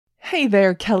Hey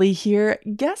there, Kelly here.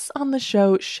 Guests on the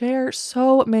show share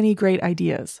so many great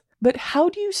ideas, but how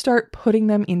do you start putting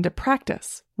them into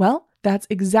practice? Well, that's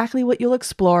exactly what you'll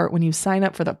explore when you sign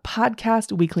up for the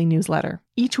podcast weekly newsletter.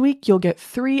 Each week, you'll get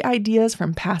 3 ideas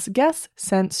from past guests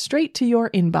sent straight to your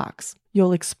inbox.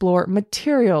 You'll explore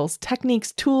materials,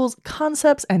 techniques, tools,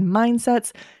 concepts, and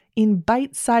mindsets in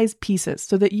bite-sized pieces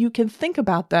so that you can think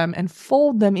about them and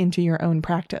fold them into your own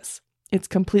practice. It's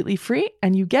completely free,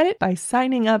 and you get it by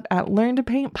signing up at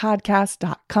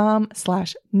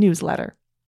learntopaintpodcast.com/newsletter.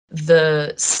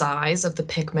 The size of the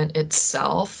pigment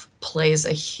itself plays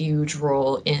a huge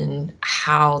role in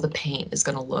how the paint is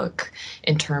going to look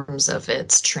in terms of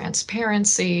its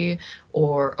transparency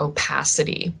or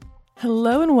opacity.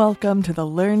 Hello and welcome to the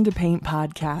Learn to Paint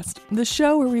podcast, the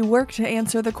show where we work to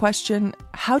answer the question,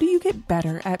 how do you get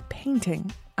better at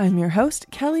painting? I'm your host,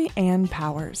 Kelly Ann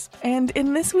Powers, and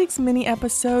in this week's mini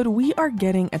episode, we are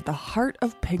getting at the heart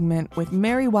of pigment with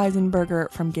Mary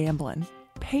Weisenberger from Gamblin.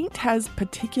 Paint has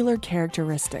particular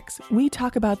characteristics. We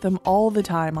talk about them all the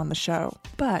time on the show.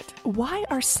 But why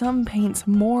are some paints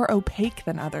more opaque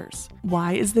than others?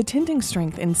 Why is the tinting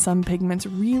strength in some pigments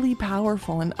really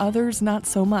powerful and others not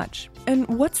so much? And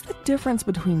what's the difference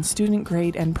between student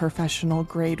grade and professional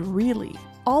grade really?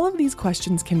 All of these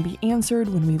questions can be answered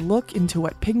when we look into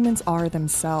what pigments are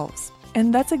themselves.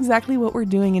 And that's exactly what we're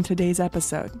doing in today's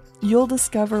episode. You'll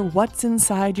discover what's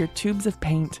inside your tubes of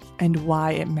paint and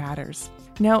why it matters.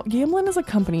 Now, Gamblin is a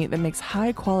company that makes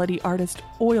high-quality artist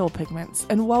oil pigments,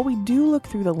 and while we do look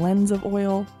through the lens of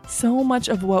oil, so much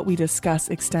of what we discuss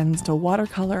extends to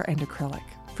watercolor and acrylic.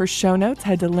 For show notes,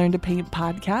 head to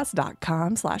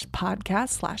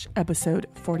learntopaintpodcast.com/podcast/episode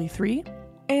 43.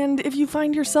 And if you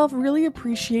find yourself really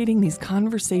appreciating these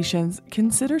conversations,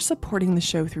 consider supporting the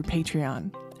show through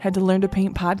Patreon. Head to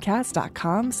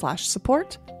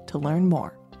learntopaintpodcast.com/support to learn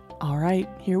more. All right,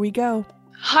 here we go.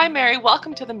 Hi, Mary.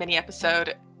 Welcome to the mini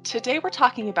episode. Today we're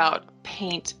talking about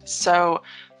paint. So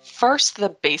first,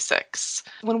 the basics.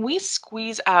 When we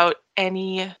squeeze out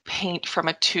any paint from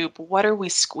a tube, what are we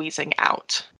squeezing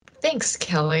out? Thanks,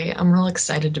 Kelly. I'm real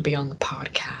excited to be on the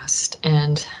podcast.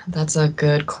 And that's a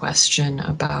good question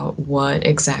about what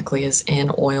exactly is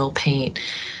in oil paint.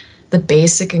 The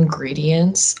basic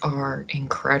ingredients are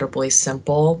incredibly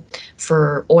simple.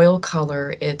 For oil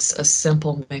color, it's a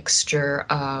simple mixture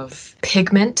of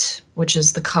pigment, which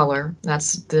is the color,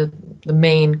 that's the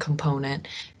main component,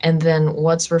 and then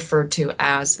what's referred to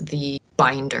as the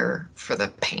binder for the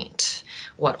paint,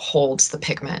 what holds the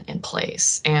pigment in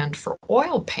place. And for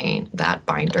oil paint, that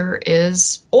binder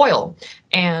is oil.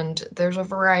 And there's a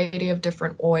variety of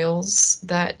different oils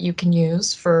that you can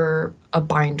use for a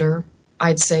binder.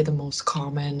 I'd say the most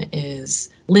common is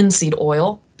linseed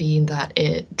oil, being that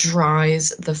it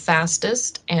dries the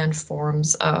fastest and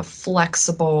forms a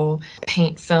flexible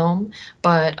paint film.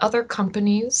 But other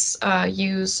companies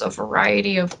use a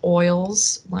variety of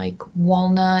oils like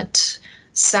walnut,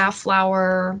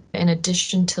 safflower, in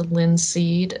addition to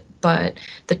linseed. But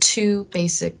the 2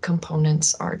 basic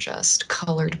components are just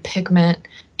colored pigment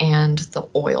and the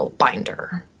oil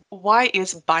binder. Why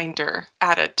is binder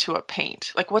added to a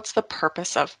paint? Like, what's the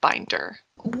purpose of binder?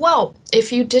 Well,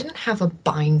 if you didn't have a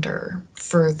binder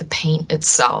for the paint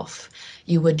itself,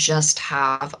 you would just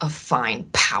have a fine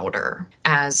powder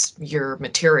as your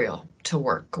material to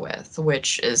work with,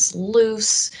 which is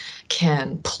loose,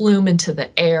 can plume into the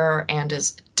air, and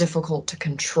is difficult to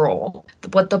control.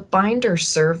 What the binder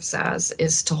serves as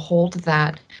is to hold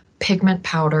that pigment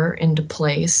powder into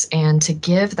place and to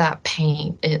give that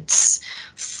paint its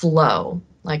flow.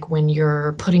 Like when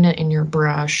you're putting it in your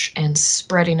brush and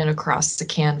spreading it across the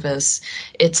canvas,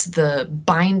 it's the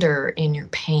binder in your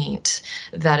paint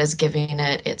that is giving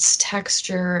it its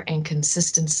texture and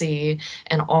consistency,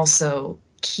 and also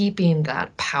keeping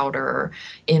that powder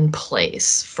in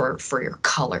place for your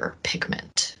color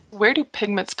pigment. Where do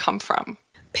pigments come from?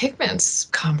 Pigments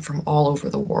come from all over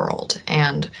the world,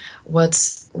 and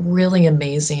what's really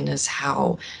amazing is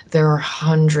how there are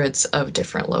hundreds of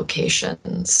different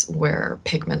locations where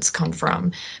pigments come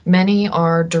from. Many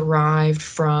are derived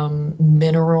from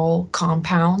mineral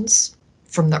compounds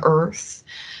from the earth.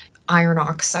 Iron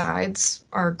oxides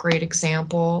are a great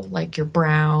example, like your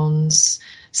browns,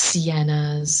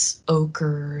 siennas,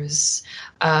 ochres.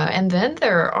 And then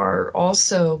there are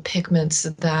also pigments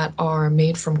that are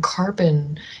made from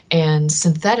carbon and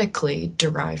synthetically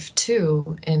derived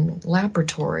too in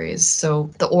laboratories. So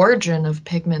the origin of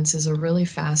pigments is a really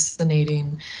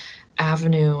fascinating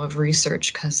avenue of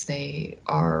research because they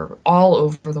are all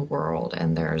over the world,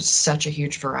 and there's such a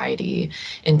huge variety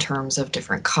in terms of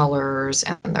different colors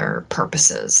and their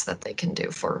purposes that they can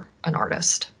do for an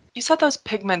artist. You said those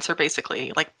pigments are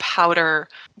basically like powder.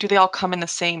 Do they all come in the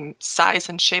same size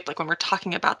and shape? Like when we're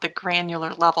talking about the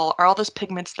granular level, are all those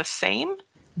pigments the same?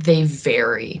 They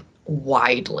vary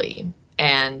widely.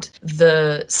 And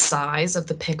the size of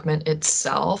the pigment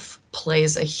itself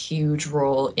plays a huge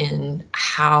role in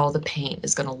how the paint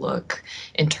is going to look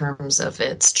in terms of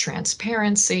its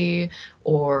transparency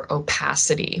or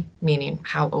opacity, meaning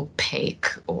how opaque,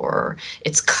 or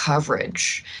its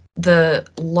coverage. The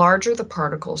larger the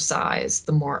particle size,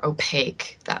 the more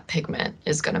opaque that pigment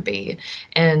is going to be.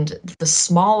 And the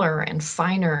smaller and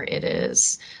finer it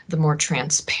is, the more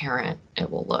transparent it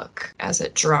will look as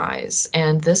it dries.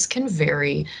 And this can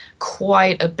vary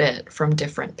quite a bit from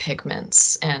different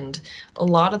pigments. And a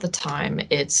lot of the time,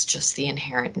 it's just the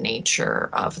inherent nature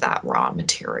of that raw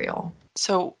material.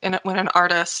 So when an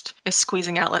artist is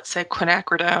squeezing out, let's say,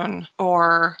 quinacridone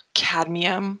or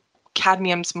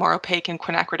cadmium's more opaque and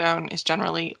quinacridone is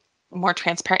generally more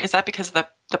transparent. Is that because of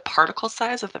the particle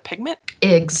size of the pigment?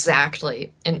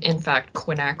 Exactly. And in fact,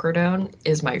 quinacridone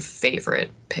is my favorite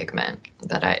pigment,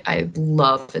 that I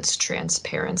love its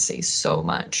transparency so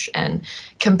much. And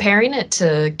comparing it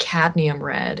to cadmium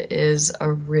red is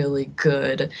a really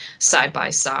good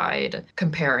side-by-side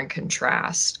compare and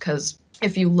contrast, because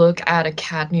if you look at a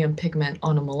cadmium pigment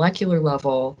on a molecular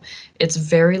level, it's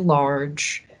very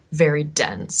large, very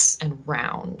dense, and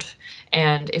round.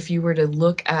 And if you were to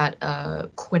look at a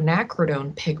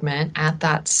quinacridone pigment at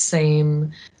that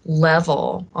same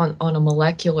level on a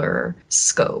molecular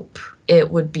scope,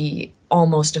 it would be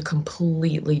almost a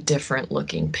completely different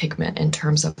looking pigment in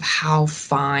terms of how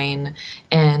fine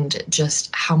and just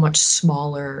how much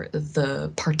smaller the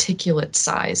particulate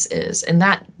size is. And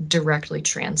that directly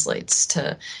translates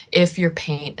to if your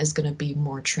paint is going to be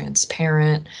more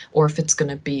transparent or if it's going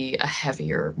to be a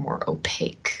heavier, more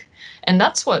opaque. And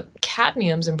that's what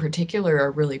cadmiums in particular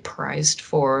are really prized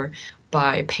for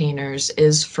by painters,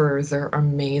 is for their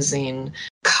amazing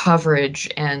coverage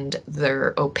and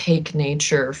their opaque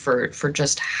nature, for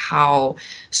just how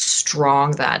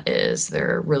strong that is.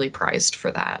 They're really prized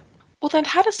for that. Well, then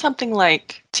how does something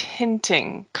like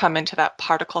tinting come into that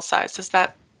particle size?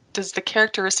 Does the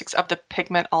characteristics of the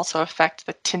pigment also affect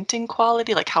the tinting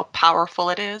quality, like how powerful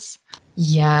it is?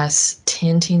 Yes,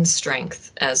 tinting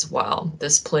strength as well.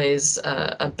 This plays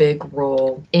a big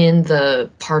role in the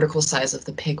particle size of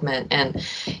the pigment. And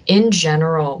in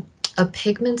general, a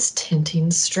pigment's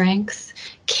tinting strength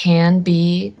can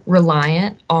be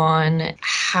reliant on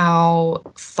how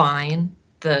fine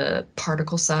the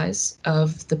particle size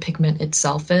of the pigment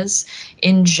itself is.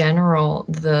 In general,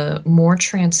 the more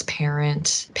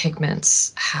transparent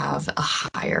pigments have a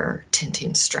higher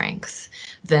tinting strength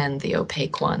than the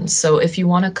opaque ones. So if you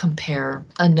want to compare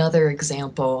another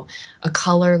example, a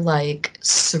color like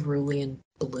cerulean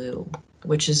blue,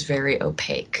 which is very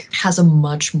opaque, has a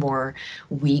much more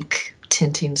weak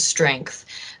tinting strength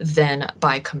than,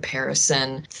 by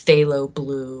comparison, phthalo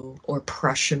blue or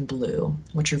Prussian blue,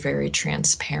 which are very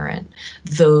transparent.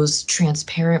 Those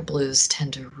transparent blues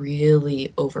tend to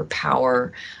really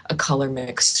overpower a color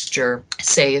mixture.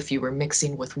 Say if you were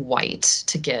mixing with white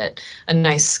to get a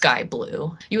nice sky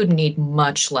blue, you would need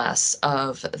much less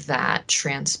of that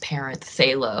transparent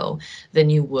phthalo than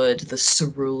you would the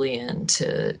cerulean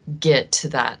to get to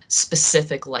that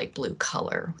specific light blue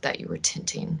color that you were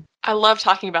tinting. I love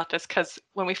talking about this because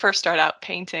when we first start out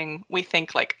painting, we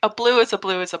think like a blue is a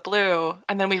blue is a blue.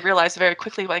 And then we realize very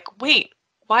quickly, like, wait,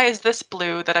 why is this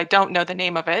blue that I don't know the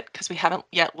name of it because we haven't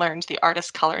yet learned the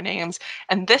artist color names,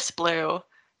 and this blue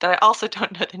that I also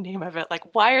don't know the name of it?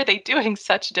 Like, why are they doing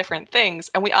such different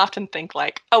things? And we often think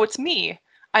like, oh, it's me.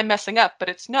 I'm messing up, but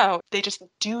it's no, they just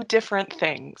do different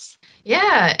things.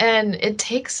 Yeah, and it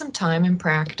takes some time and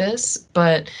practice,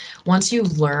 but once you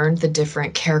learn the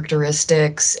different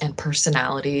characteristics and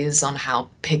personalities on how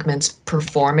pigments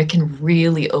perform, it can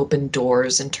really open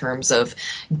doors in terms of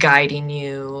guiding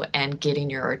you and getting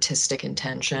your artistic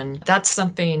intention. That's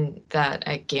something that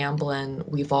at Gamblin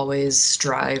we've always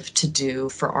strived to do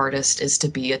for artists, is to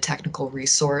be a technical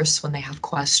resource when they have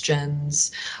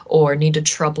questions or need to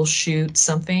troubleshoot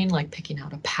something like picking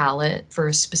out a palette for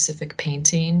a specific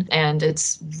painting. And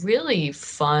it's really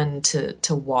fun to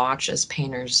watch as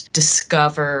painters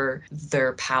discover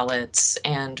their palettes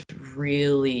and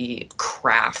really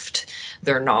craft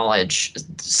their knowledge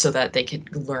so that they can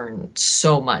learn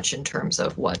so much in terms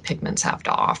of what pigments have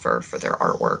to offer for their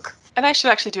artwork. And I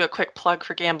should actually do a quick plug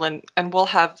for Gamblin, and we'll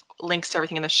have links to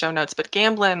everything in the show notes. But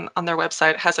Gamblin on their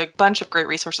website has a bunch of great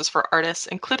resources for artists,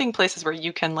 including places where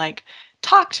you can like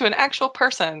talk to an actual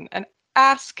person and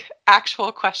ask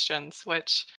actual questions,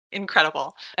 which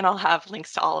incredible. And I'll have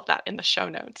links to all of that in the show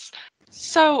notes.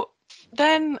 So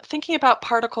Then thinking about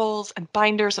particles and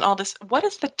binders and all this, what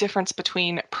is the difference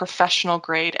between professional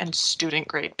grade and student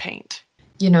grade paint?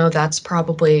 That's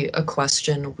probably a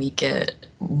question we get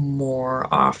more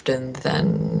often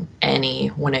than any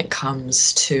when it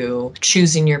comes to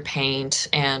choosing your paint.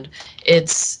 And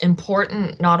it's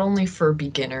important not only for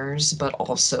beginners, but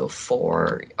also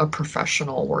for a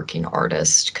professional working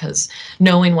artist, because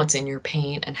knowing what's in your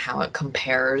paint and how it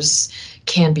compares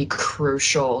can be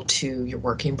crucial to your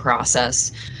working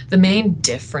process. The main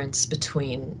difference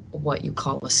between what you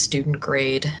call a student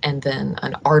grade and then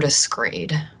an artist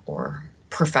grade or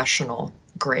professional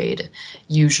grade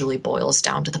usually boils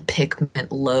down to the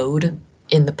pigment load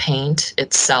in the paint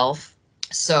itself.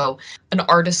 So, an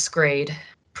artist grade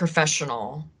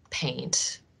professional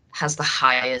paint has the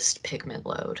highest pigment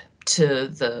load to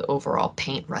the overall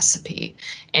paint recipe.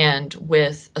 And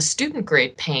with a student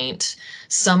grade paint,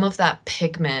 some of that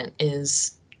pigment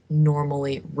is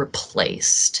normally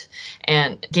replaced.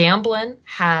 And Gamblin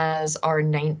has our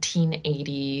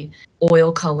 1980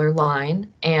 oil color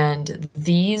line, and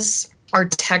these are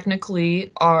technically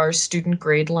our student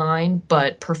grade line,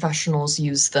 but professionals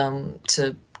use them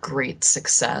to great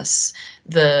success.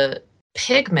 The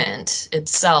pigment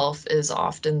itself is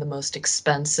often the most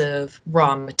expensive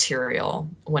raw material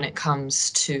when it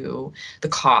comes to the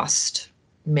cost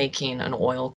making an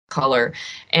oil color.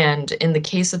 And in the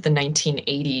case of the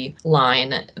 1980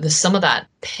 line, some of that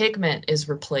pigment is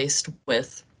replaced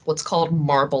with what's called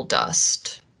marble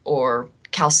dust or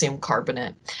calcium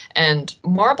carbonate. And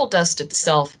marble dust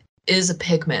itself is a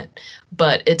pigment,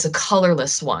 but it's a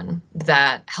colorless one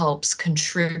that helps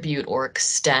contribute or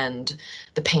extend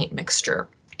the paint mixture.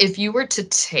 If you were to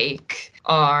take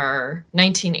our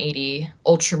 1980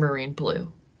 ultramarine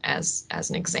blue as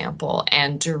an example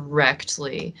and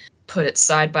directly put it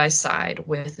side by side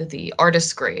with the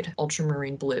artist grade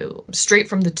ultramarine blue straight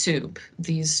from the tube,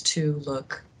 these two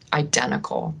look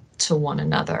identical to one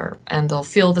another, and they'll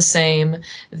feel the same.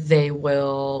 They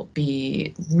will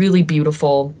be really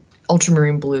beautiful.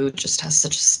 Ultramarine blue just has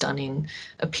such a stunning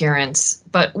appearance.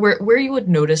 But where you would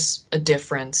notice a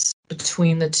difference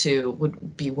between the two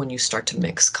would be when you start to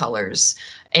mix colors,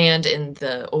 and in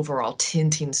the overall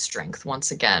tinting strength,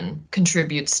 once again,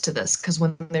 contributes to this, because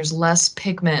when there's less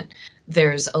pigment,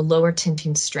 there's a lower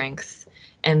tinting strength.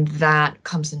 And that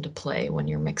comes into play when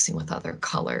you're mixing with other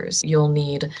colors. You'll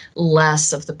need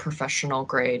less of the professional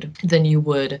grade than you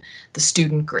would the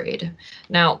student grade.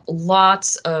 Now,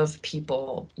 lots of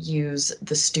people use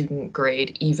the student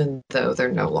grade even though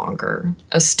they're no longer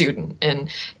a student. And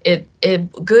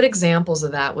good examples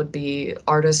of that would be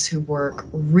artists who work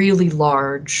really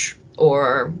large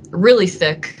or really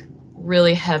thick,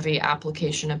 really heavy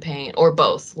application of paint, or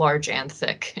both, large and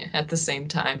thick at the same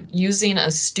time. Using a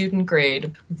student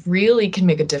grade really can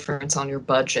make a difference on your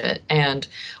budget. And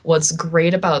what's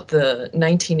great about the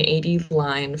 1980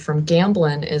 line from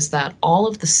Gamblin is that all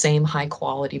of the same high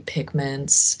quality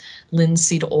pigments,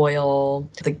 linseed oil,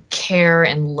 the care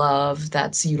and love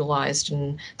that's utilized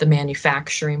in the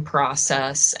manufacturing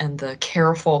process, and the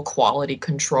careful quality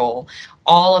control,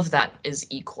 all of that is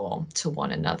equal to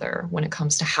one another when it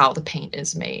comes to how the paint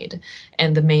is made.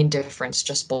 And the main difference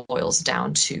just boils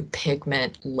down to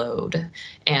pigment load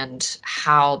and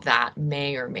how that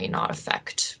may or may not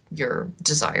affect your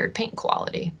desired paint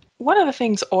quality. One of the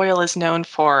things oil is known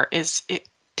for is it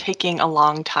taking a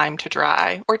long time to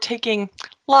dry, or taking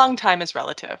long time is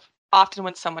relative. Often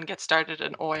when someone gets started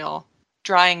in oil,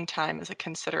 drying time is a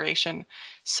consideration.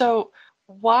 So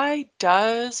why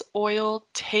does oil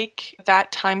take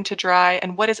that time to dry,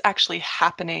 and what is actually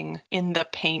happening in the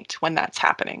paint when that's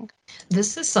happening?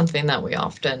 This is something that we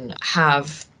often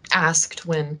have asked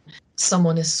when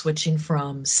someone is switching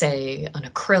from, say, an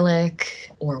acrylic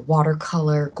or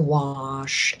watercolor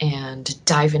gouache and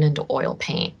diving into oil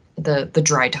paint. The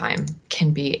dry time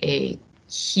can be a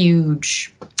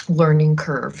huge learning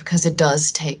curve because it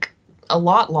does take a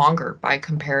lot longer by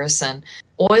comparison.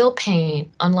 Oil paint,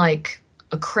 unlike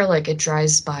acrylic, it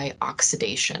dries by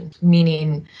oxidation,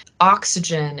 meaning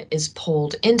oxygen is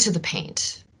pulled into the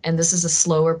paint. And this is a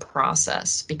slower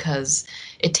process because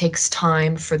it takes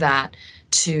time for that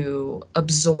to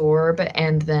absorb,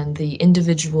 and then the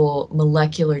individual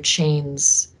molecular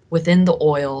chains within the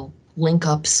oil link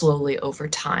up slowly over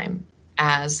time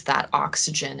as that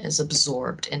oxygen is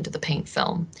absorbed into the paint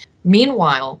film.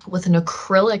 Meanwhile, with an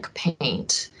acrylic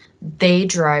paint, they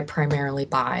dry primarily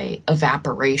by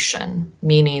evaporation,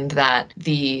 meaning that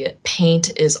the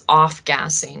paint is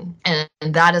off-gassing, and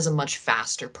that is a much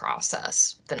faster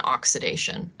process than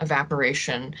oxidation.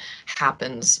 Evaporation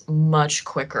happens much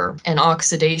quicker, and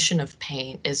oxidation of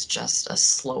paint is just a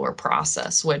slower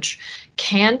process, which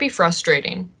can be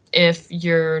frustrating if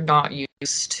you're not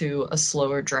used to a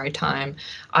slower dry time.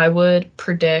 I would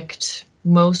predict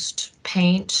most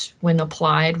paint, when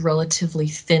applied relatively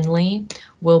thinly,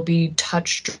 will be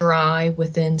touch dry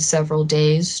within several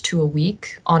days to a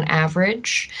week on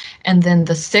average. And then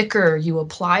the thicker you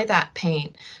apply that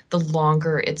paint, the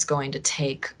longer it's going to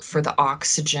take for the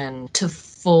oxygen to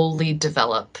fully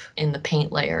develop in the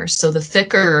paint layer. So the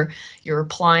thicker you're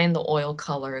applying the oil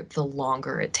color, the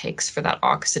longer it takes for that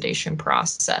oxidation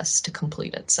process to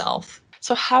complete itself.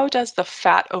 So how does the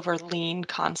fat over lean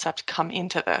concept come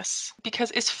into this? Because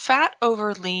is fat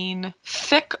over lean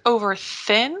thick over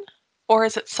thin, or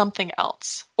is it something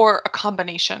else, or a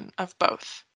combination of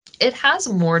both? It has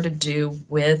more to do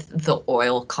with the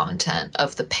oil content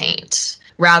of the paint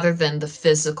rather than the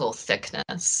physical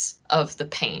thickness of the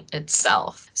paint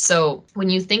itself. So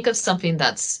when you think of something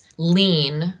that's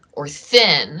lean or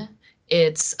thin,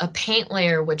 it's a paint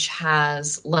layer which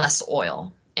has less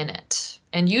oil in it,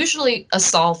 and usually a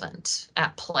solvent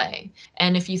at play.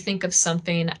 And if you think of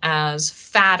something as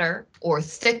fatter or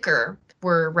thicker,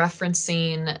 we're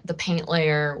referencing the paint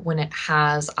layer when it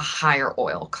has a higher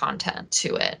oil content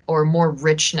to it or more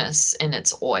richness in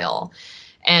its oil.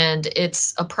 And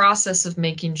it's a process of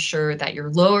making sure that your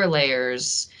lower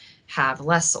layers have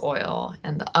less oil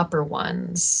and the upper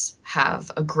ones have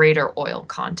a greater oil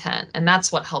content. And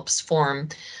that's what helps form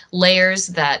layers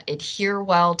that adhere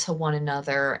well to one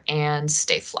another and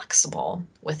stay flexible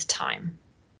with time.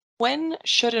 When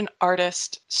should an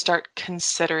artist start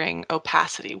considering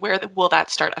opacity? Where will that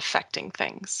start affecting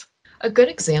things? A good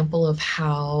example of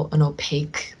how an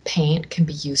opaque paint can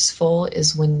be useful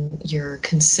is when you're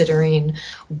considering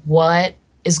what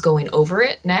is going over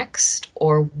it next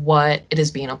or what it is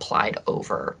being applied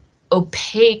over.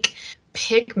 Opaque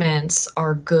pigments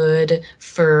are good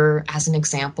for, as an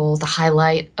example, the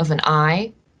highlight of an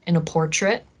eye in a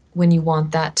portrait when you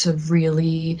want that to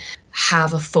really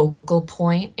have a focal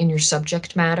point in your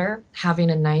subject matter.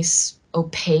 Having a nice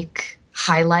opaque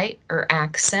highlight or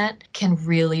accent can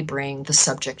really bring the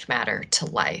subject matter to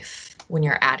life when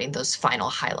you're adding those final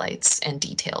highlights and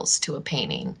details to a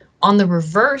painting. On the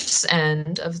reverse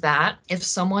end of that, if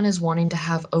someone is wanting to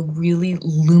have a really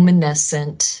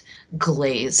luminescent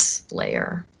glaze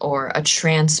layer or a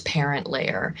transparent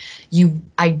layer, you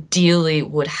ideally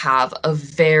would have a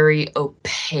very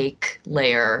opaque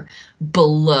layer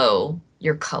below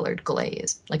your colored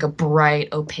glaze, like a bright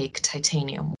opaque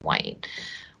titanium white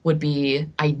would be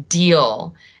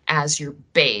ideal as your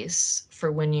base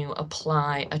for when you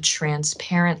apply a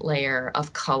transparent layer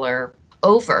of color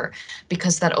over,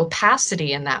 because that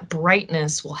opacity and that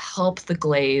brightness will help the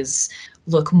glaze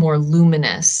look more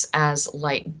luminous as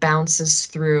light bounces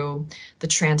through the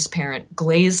transparent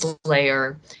glaze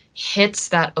layer, hits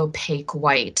that opaque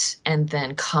white, and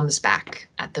then comes back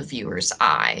at the viewer's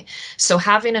eye. So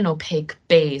having an opaque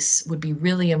base would be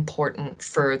really important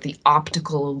for the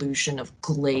optical illusion of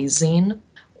glazing,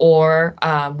 or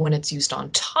when it's used on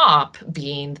top,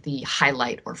 being the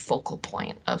highlight or focal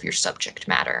point of your subject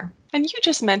matter. And you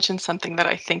just mentioned something that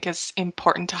I think is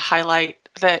important to highlight,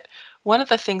 that one of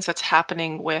the things that's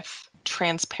happening with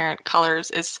transparent colors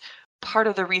is part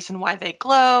of the reason why they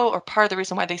glow, or part of the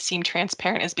reason why they seem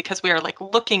transparent, is because we are like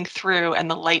looking through and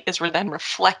the light is then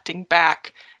reflecting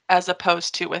back, as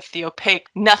opposed to with the opaque,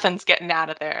 nothing's getting out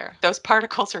of there. Those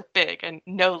particles are big and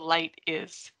no light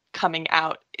is coming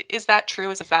out. Is that true?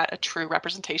 Is that a true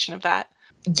representation of that?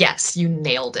 Yes, you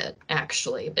nailed it,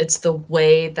 actually. It's the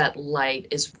way that light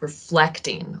is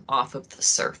reflecting off of the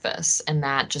surface, and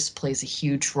that just plays a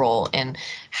huge role in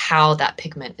how that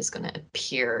pigment is going to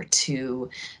appear to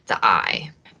the eye.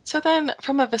 So then,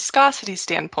 from a viscosity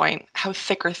standpoint, how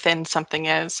thick or thin something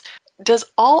is, does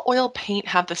all oil paint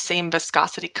have the same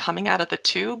viscosity coming out of the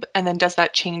tube? And then does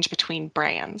that change between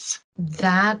brands?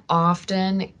 That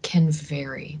often can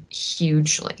vary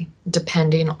hugely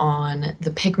depending on the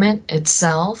pigment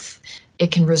itself.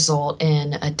 It can result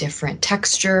in a different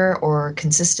texture or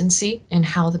consistency in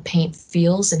how the paint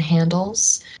feels and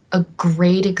handles. A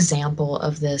great example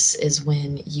of this is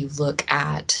when you look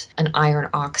at an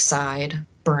iron oxide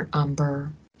burnt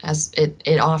umber, as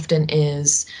it often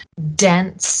is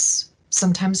dense,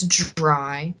 sometimes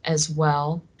dry as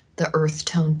well. The earth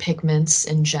tone pigments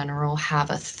in general have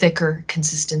a thicker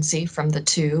consistency from the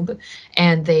tube,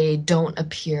 and they don't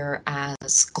appear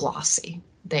as glossy.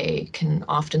 They can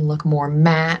often look more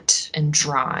matte and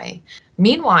dry.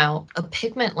 Meanwhile, a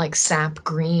pigment like sap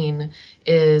green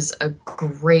is a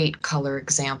great color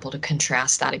example to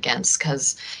contrast that against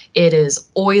because it is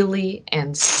oily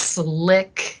and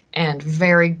slick and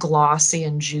very glossy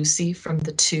and juicy from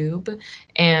the tube.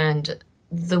 And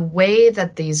the way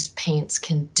that these paints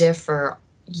can differ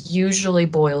usually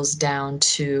boils down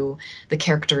to the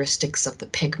characteristics of the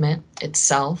pigment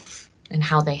itself and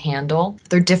how they handle.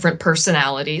 They're different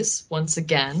personalities, once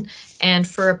again. And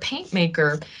for a paint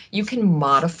maker, you can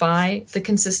modify the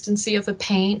consistency of a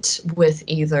paint with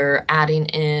either adding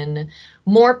in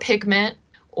more pigment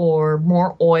or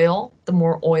more oil. The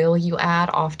more oil you add,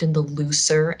 often the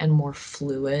looser and more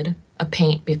fluid a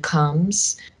paint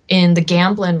becomes. In the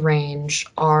Gamblin range,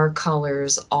 our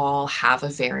colors all have a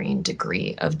varying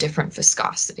degree of different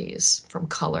viscosities from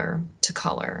color to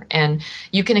color. And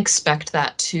you can expect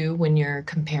that too when you're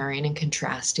comparing and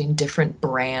contrasting different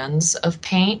brands of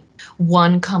paint.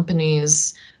 One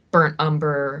company's burnt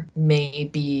umber may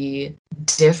be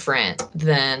different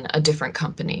than a different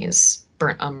company's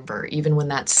burnt umber, even when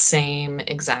that same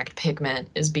exact pigment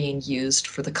is being used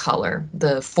for the color.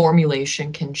 The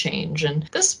formulation can change. And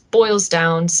this boils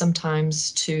down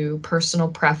sometimes to personal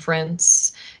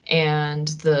preference and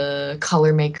the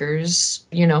color maker's,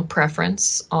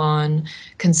 preference on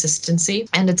consistency.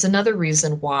 And it's another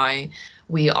reason why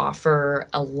we offer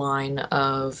a line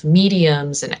of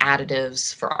mediums and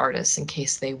additives for artists in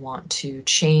case they want to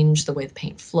change the way the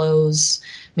paint flows,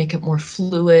 make it more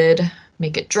fluid,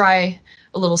 make it dry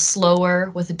a little slower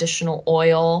with additional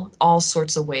oil, all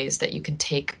sorts of ways that you can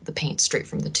take the paint straight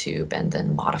from the tube and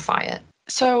then modify it.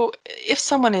 So if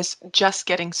someone is just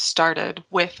getting started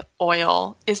with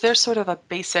oil, is there sort of a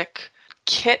basic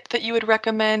kit that you would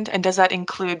recommend? And does that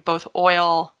include both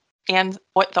oil and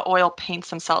what the oil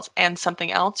paints themselves and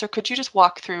something else? Or could you just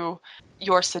walk through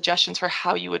your suggestions for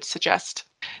how you would suggest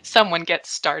someone get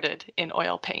started in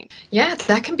oil paint? Yeah,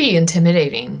 that can be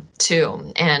intimidating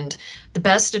too. And the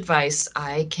best advice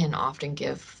I can often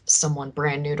give someone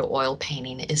brand new to oil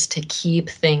painting is to keep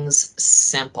things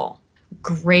simple.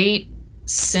 Great,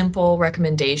 simple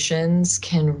recommendations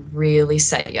can really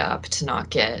set you up to not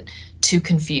get too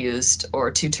confused or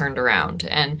too turned around.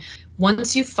 And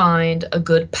once you find a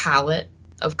good palette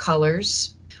of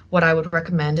colors, what I would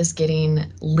recommend is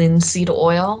getting linseed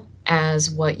oil as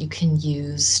what you can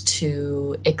use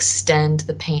to extend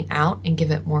the paint out and give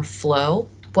it more flow.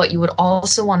 What you would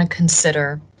also want to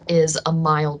consider is a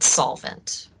mild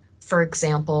solvent. For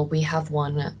example, we have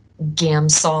one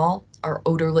Gamsol, our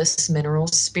odorless mineral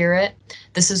spirit.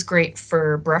 This is great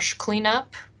for brush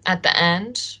cleanup at the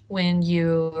end when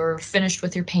you're finished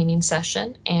with your painting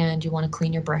session and you want to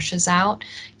clean your brushes out.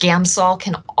 Gamsol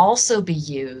can also be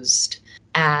used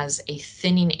as a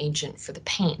thinning agent for the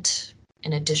paint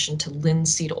in addition to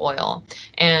linseed oil.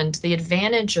 And the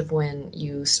advantage of when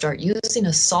you start using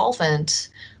a solvent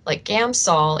like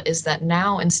Gamsol is that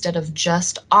now instead of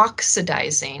just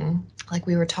oxidizing, like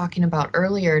we were talking about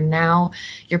earlier, now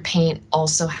your paint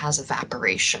also has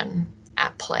evaporation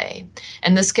at play.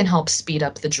 And this can help speed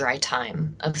up the dry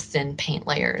time of thin paint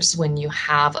layers when you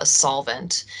have a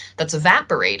solvent that's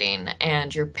evaporating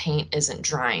and your paint isn't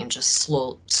drying just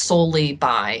solely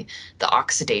by the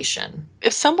oxidation.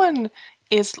 If someone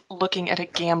is looking at a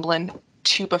Gamblin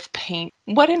tube of paint,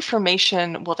 what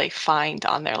information will they find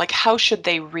on there? Like, how should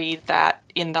they read that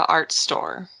in the art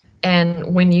store?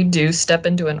 And when you do step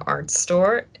into an art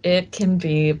store, it can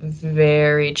be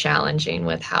very challenging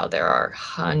with how there are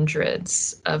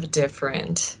hundreds of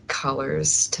different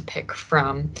colors to pick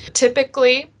from.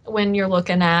 Typically, when you're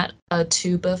looking at a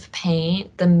tube of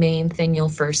paint, the main thing you'll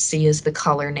first see is the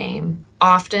color name.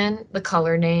 Often, the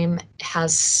color name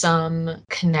has some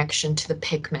connection to the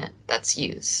pigment that's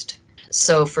used.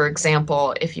 So, for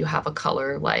example, if you have a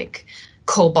color like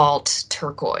cobalt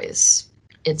turquoise,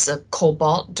 it's a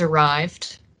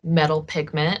cobalt-derived metal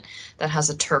pigment that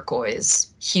has a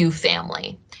turquoise hue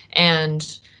family.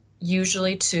 And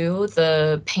usually, too,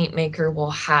 the paint maker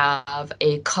will have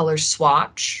a color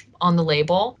swatch on the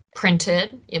label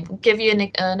printed. It will give you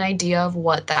an idea of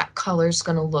what that color is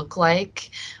going to look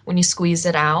like when you squeeze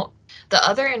it out. The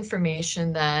other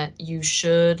information that you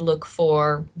should look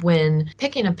for when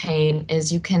picking a paint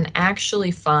is you can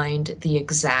actually find the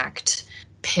exact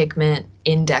pigment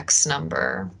index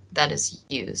number that is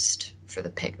used for the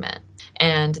pigment.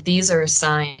 And these are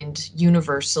assigned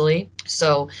universally.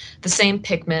 So the same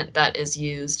pigment that is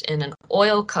used in an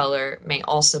oil color may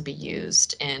also be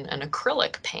used in an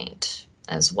acrylic paint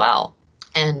as well.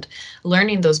 And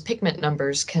learning those pigment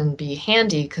numbers can be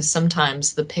handy because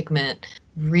sometimes the pigment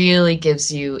really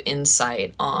gives you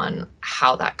insight on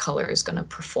how that color is going to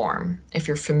perform. If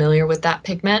you're familiar with that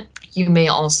pigment, you may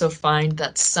also find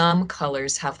that some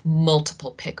colors have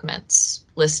multiple pigments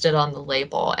listed on the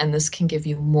label, and this can give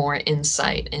you more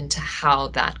insight into how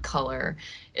that color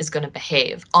is going to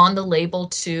behave. On the label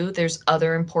too, there's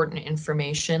other important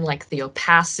information like the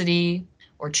opacity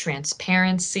or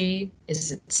transparency.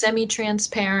 Is it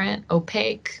semi-transparent,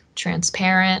 opaque,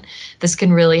 transparent? This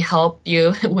can really help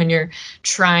you when you're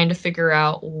trying to figure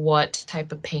out what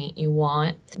type of paint you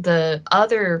want. The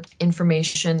other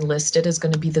information listed is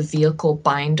going to be the vehicle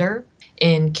binder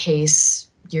in case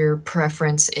your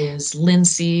preference is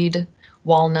linseed,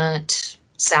 walnut,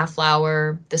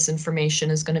 safflower. This information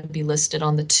is going to be listed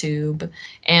on the tube.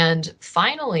 And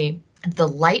finally, the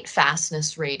light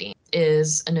fastness rating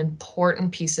is an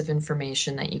important piece of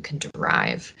information that you can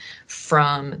derive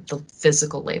from the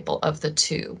physical label of the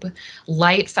tube.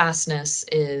 Light fastness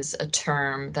is a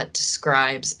term that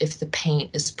describes if the paint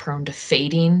is prone to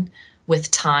fading with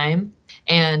time,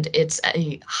 and it's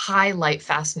a high light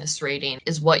fastness rating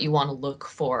is what you want to look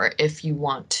for if you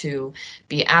want to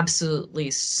be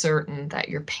absolutely certain that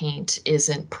your paint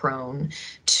isn't prone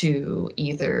to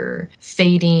either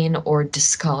fading or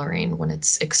discoloring when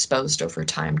it's exposed over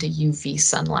time to UV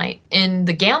sunlight. In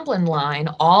the Gamblin line,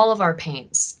 all of our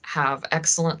paints have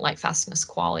excellent light fastness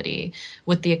quality,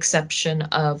 with the exception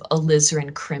of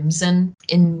alizarin crimson.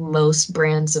 In most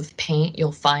brands of paint,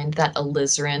 you'll find that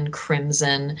alizarin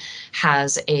crimson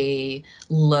has a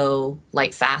low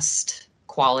light fast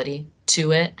quality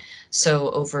to it. So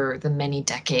over the many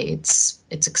decades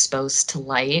it's exposed to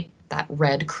light, that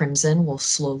red crimson will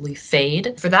slowly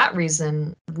fade. For that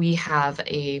reason, we have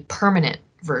a permanent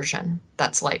version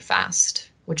that's light fast,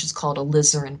 which is called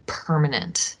alizarin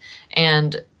permanent.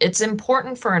 And it's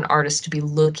important for an artist to be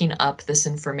looking up this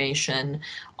information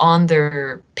on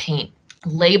their paint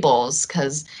labels,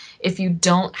 because if you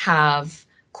don't have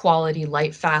quality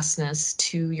light fastness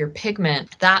to your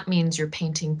pigment, that means your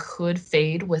painting could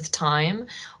fade with time,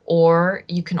 or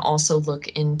you can also look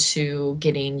into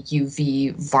getting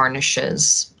UV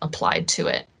varnishes applied to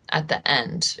it at the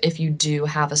end if you do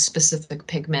have a specific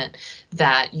pigment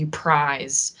that you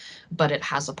prize, but it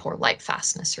has a poor light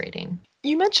fastness rating.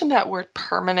 You mentioned that word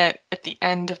permanent at the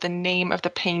end of the name of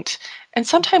the paint, and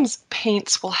sometimes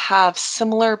paints will have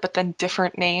similar but then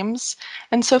different names.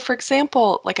 And so, for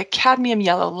example, like a cadmium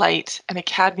yellow light and a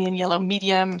cadmium yellow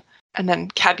medium, and then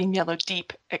cadmium yellow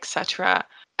deep, etc.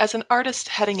 As an artist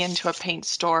heading into a paint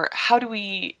store, how do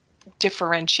we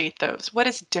differentiate those? What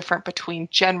is different between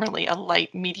generally a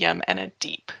light, medium, and a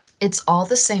deep? It's all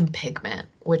the same pigment,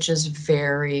 which is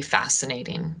very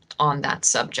fascinating on that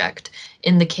subject.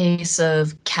 In the case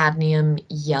of cadmium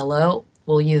yellow,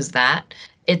 we'll use that.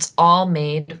 It's all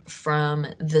made from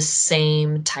the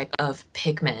same type of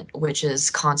pigment, which is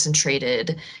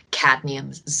concentrated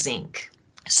cadmium zinc.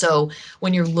 So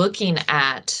when you're looking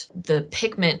at the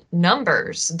pigment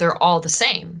numbers, they're all the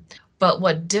same. But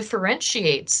what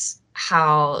differentiates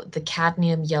how the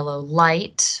cadmium yellow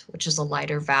light, which is a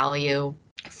lighter value,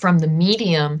 from the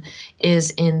medium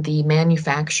is in the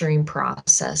manufacturing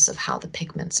process of how the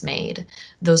pigment's made.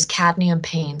 Those cadmium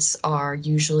paints are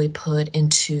usually put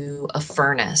into a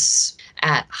furnace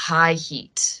at high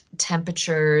heat,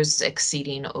 temperatures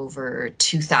exceeding over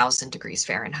 2000 degrees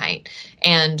Fahrenheit.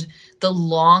 And the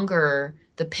longer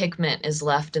the pigment is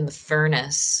left in the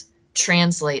furnace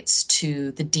translates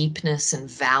to the deepness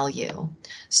and value.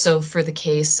 So for the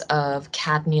case of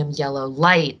cadmium yellow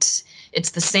light,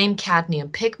 it's the same cadmium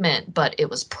pigment, but it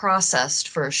was processed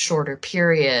for a shorter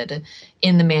period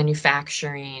in the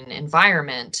manufacturing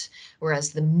environment,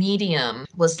 whereas the medium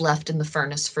was left in the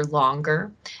furnace for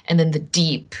longer. And then the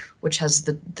deep, which has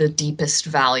the deepest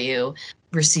value,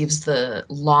 receives the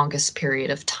longest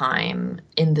period of time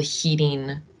in the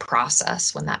heating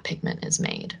process when that pigment is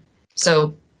made.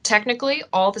 So technically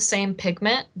all the same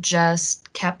pigment,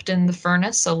 just kept in the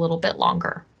furnace a little bit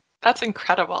longer. That's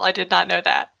incredible. I did not know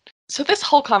that. So this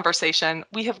whole conversation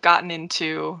we have gotten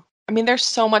into, there's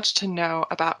so much to know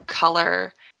about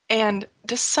color. And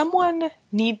does someone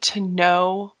need to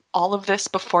know all of this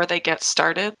before they get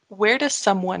started? Where does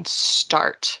someone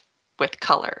start with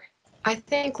color? I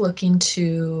think looking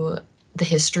to the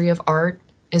history of art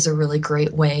is a really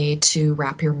great way to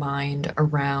wrap your mind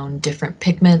around different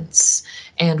pigments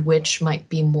and which might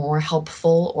be more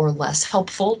helpful or less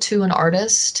helpful to an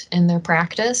artist in their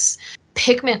practice.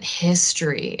 Pigment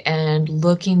history and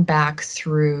looking back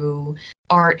through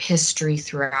art history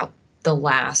throughout the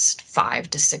last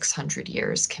 500 to 600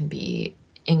 years can be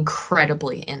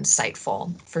incredibly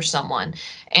insightful for someone.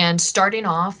 And starting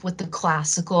off with the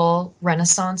classical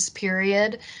Renaissance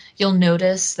period, you'll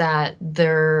notice that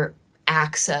their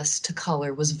access to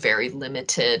color was very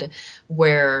limited,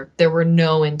 where there were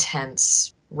no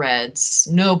intense reds,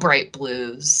 no bright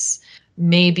blues,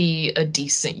 maybe a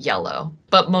decent yellow,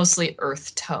 but mostly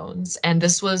earth tones. And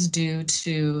this was due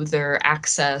to their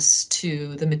access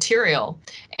to the material.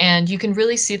 And you can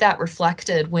really see that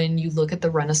reflected when you look at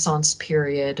the Renaissance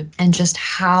period and just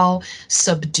how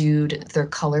subdued their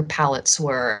color palettes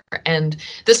were. And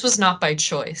this was not by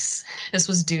choice. This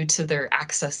was due to their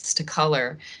access to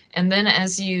color. And then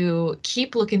as you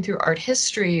keep looking through art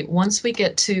history, once we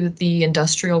get to the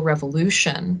Industrial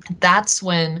Revolution, that's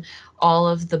when all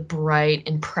of the bright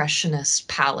impressionist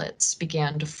palettes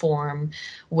began to form,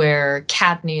 where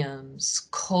cadmiums,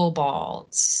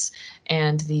 cobalts,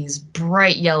 and these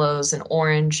bright yellows and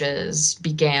oranges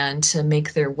began to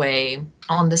make their way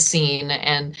on the scene.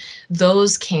 And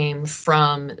those came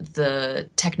from the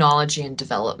technology and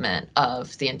development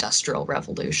of the Industrial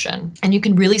Revolution. And you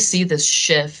can really see this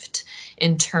shift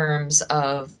in terms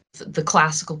of the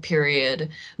classical period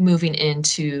moving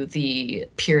into the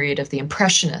period of the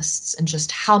Impressionists, and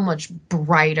just how much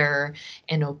brighter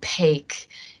and opaque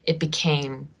it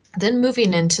became. Then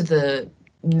moving into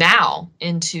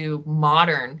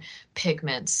modern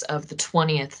pigments of the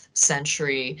 20th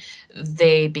century,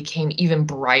 they became even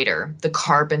brighter. The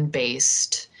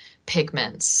carbon-based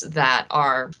pigments that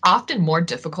are often more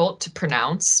difficult to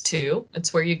pronounce too.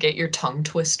 It's where you get your tongue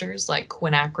twisters like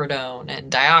quinacridone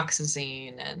and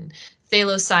dioxazine and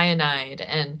phthalocyanide.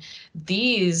 And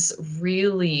these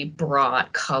really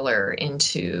brought color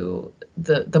into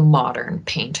the modern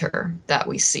painter that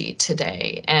we see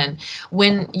today. And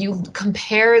when you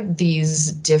compare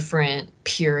these different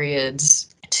periods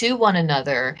to one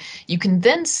another, you can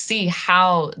then see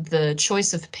how the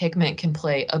choice of pigment can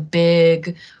play a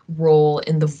big role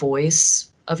in the voice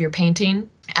of your painting.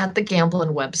 At the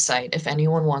Gamblin website, if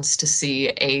anyone wants to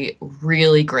see a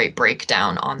really great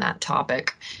breakdown on that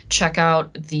topic, check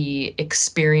out the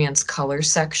Experience Color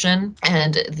section.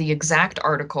 And the exact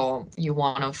article you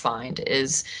want to find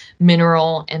is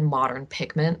Mineral and Modern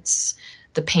Pigments: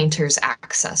 The Painter's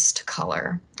Access to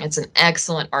Color. It's an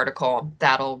excellent article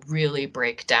that'll really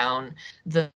break down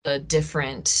the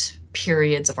different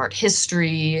periods of art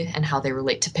history and how they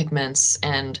relate to pigments.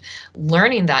 And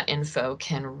learning that info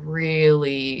can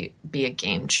really be a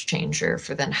game changer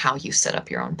for then how you set up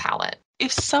your own palette.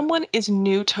 If someone is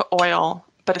new to oil,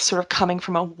 but is sort of coming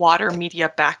from a water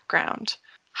media background,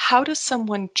 how does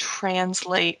someone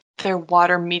translate their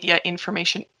water media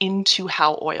information into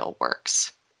how oil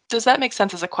works? Does that make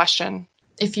sense as a question?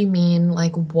 If you mean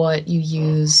like what you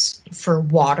use for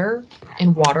water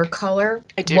and watercolor,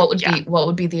 I do, what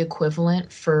would be the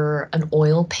equivalent for an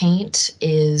oil paint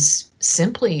is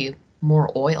simply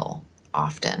more oil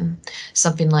often.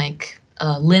 Something like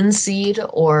linseed,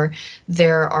 or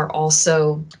there are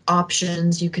also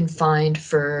options you can find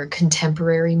for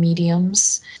contemporary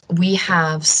mediums. We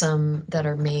have some that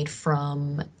are made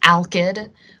from alkyd,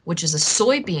 which is a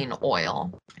soybean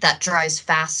oil that dries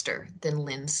faster than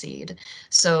linseed.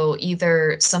 So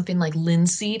either something like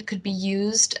linseed could be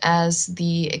used as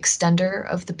the extender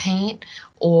of the paint,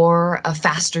 or a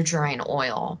faster drying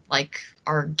oil like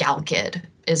our Galkyd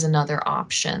is another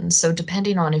option. So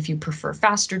depending on if you prefer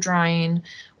faster drying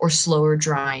or slower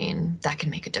drying, that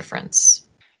can make a difference.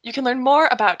 You can learn more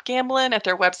about Gamblin at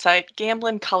their website,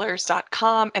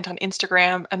 gamblincolors.com, and on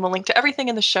Instagram, and we'll link to everything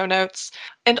in the show notes.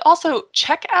 And also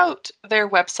check out their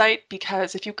website,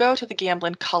 because if you go to the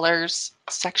Gamblin Colors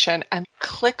section and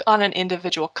click on an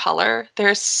individual color,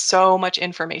 there's so much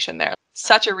information there.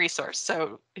 Such a resource.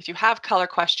 So if you have color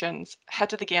questions, head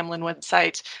to the Gamblin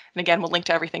website. And again, we'll link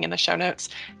to everything in the show notes.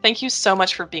 Thank you so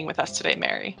much for being with us today,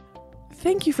 Mary.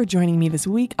 Thank you for joining me this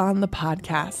week on the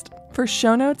podcast. For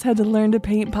show notes, head to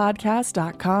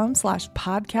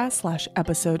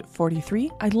learntopaintpodcast.com/podcast/episode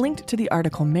 43. I linked to the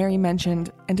article Mary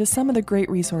mentioned and to some of the great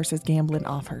resources Gamblin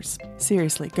offers.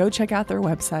 Seriously, go check out their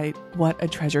website. What a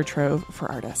treasure trove for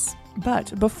artists.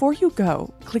 But before you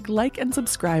go, click like and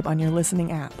subscribe on your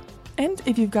listening app. And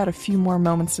if you've got a few more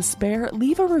moments to spare,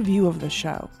 leave a review of the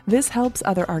show. This helps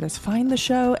other artists find the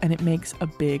show, and it makes a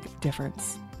big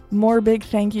difference. More big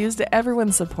thank yous to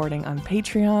everyone supporting on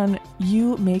Patreon.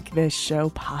 You make this show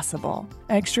possible.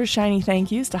 Extra shiny thank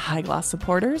yous to High Gloss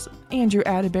supporters: Andrew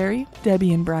Atterbury,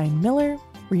 Debbie and Brian Miller,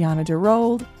 Rihanna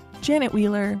DeRold, Janet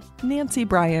Wheeler, Nancy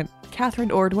Bryant,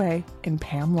 Catherine Ordway, and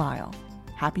Pam Lyle.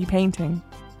 Happy painting!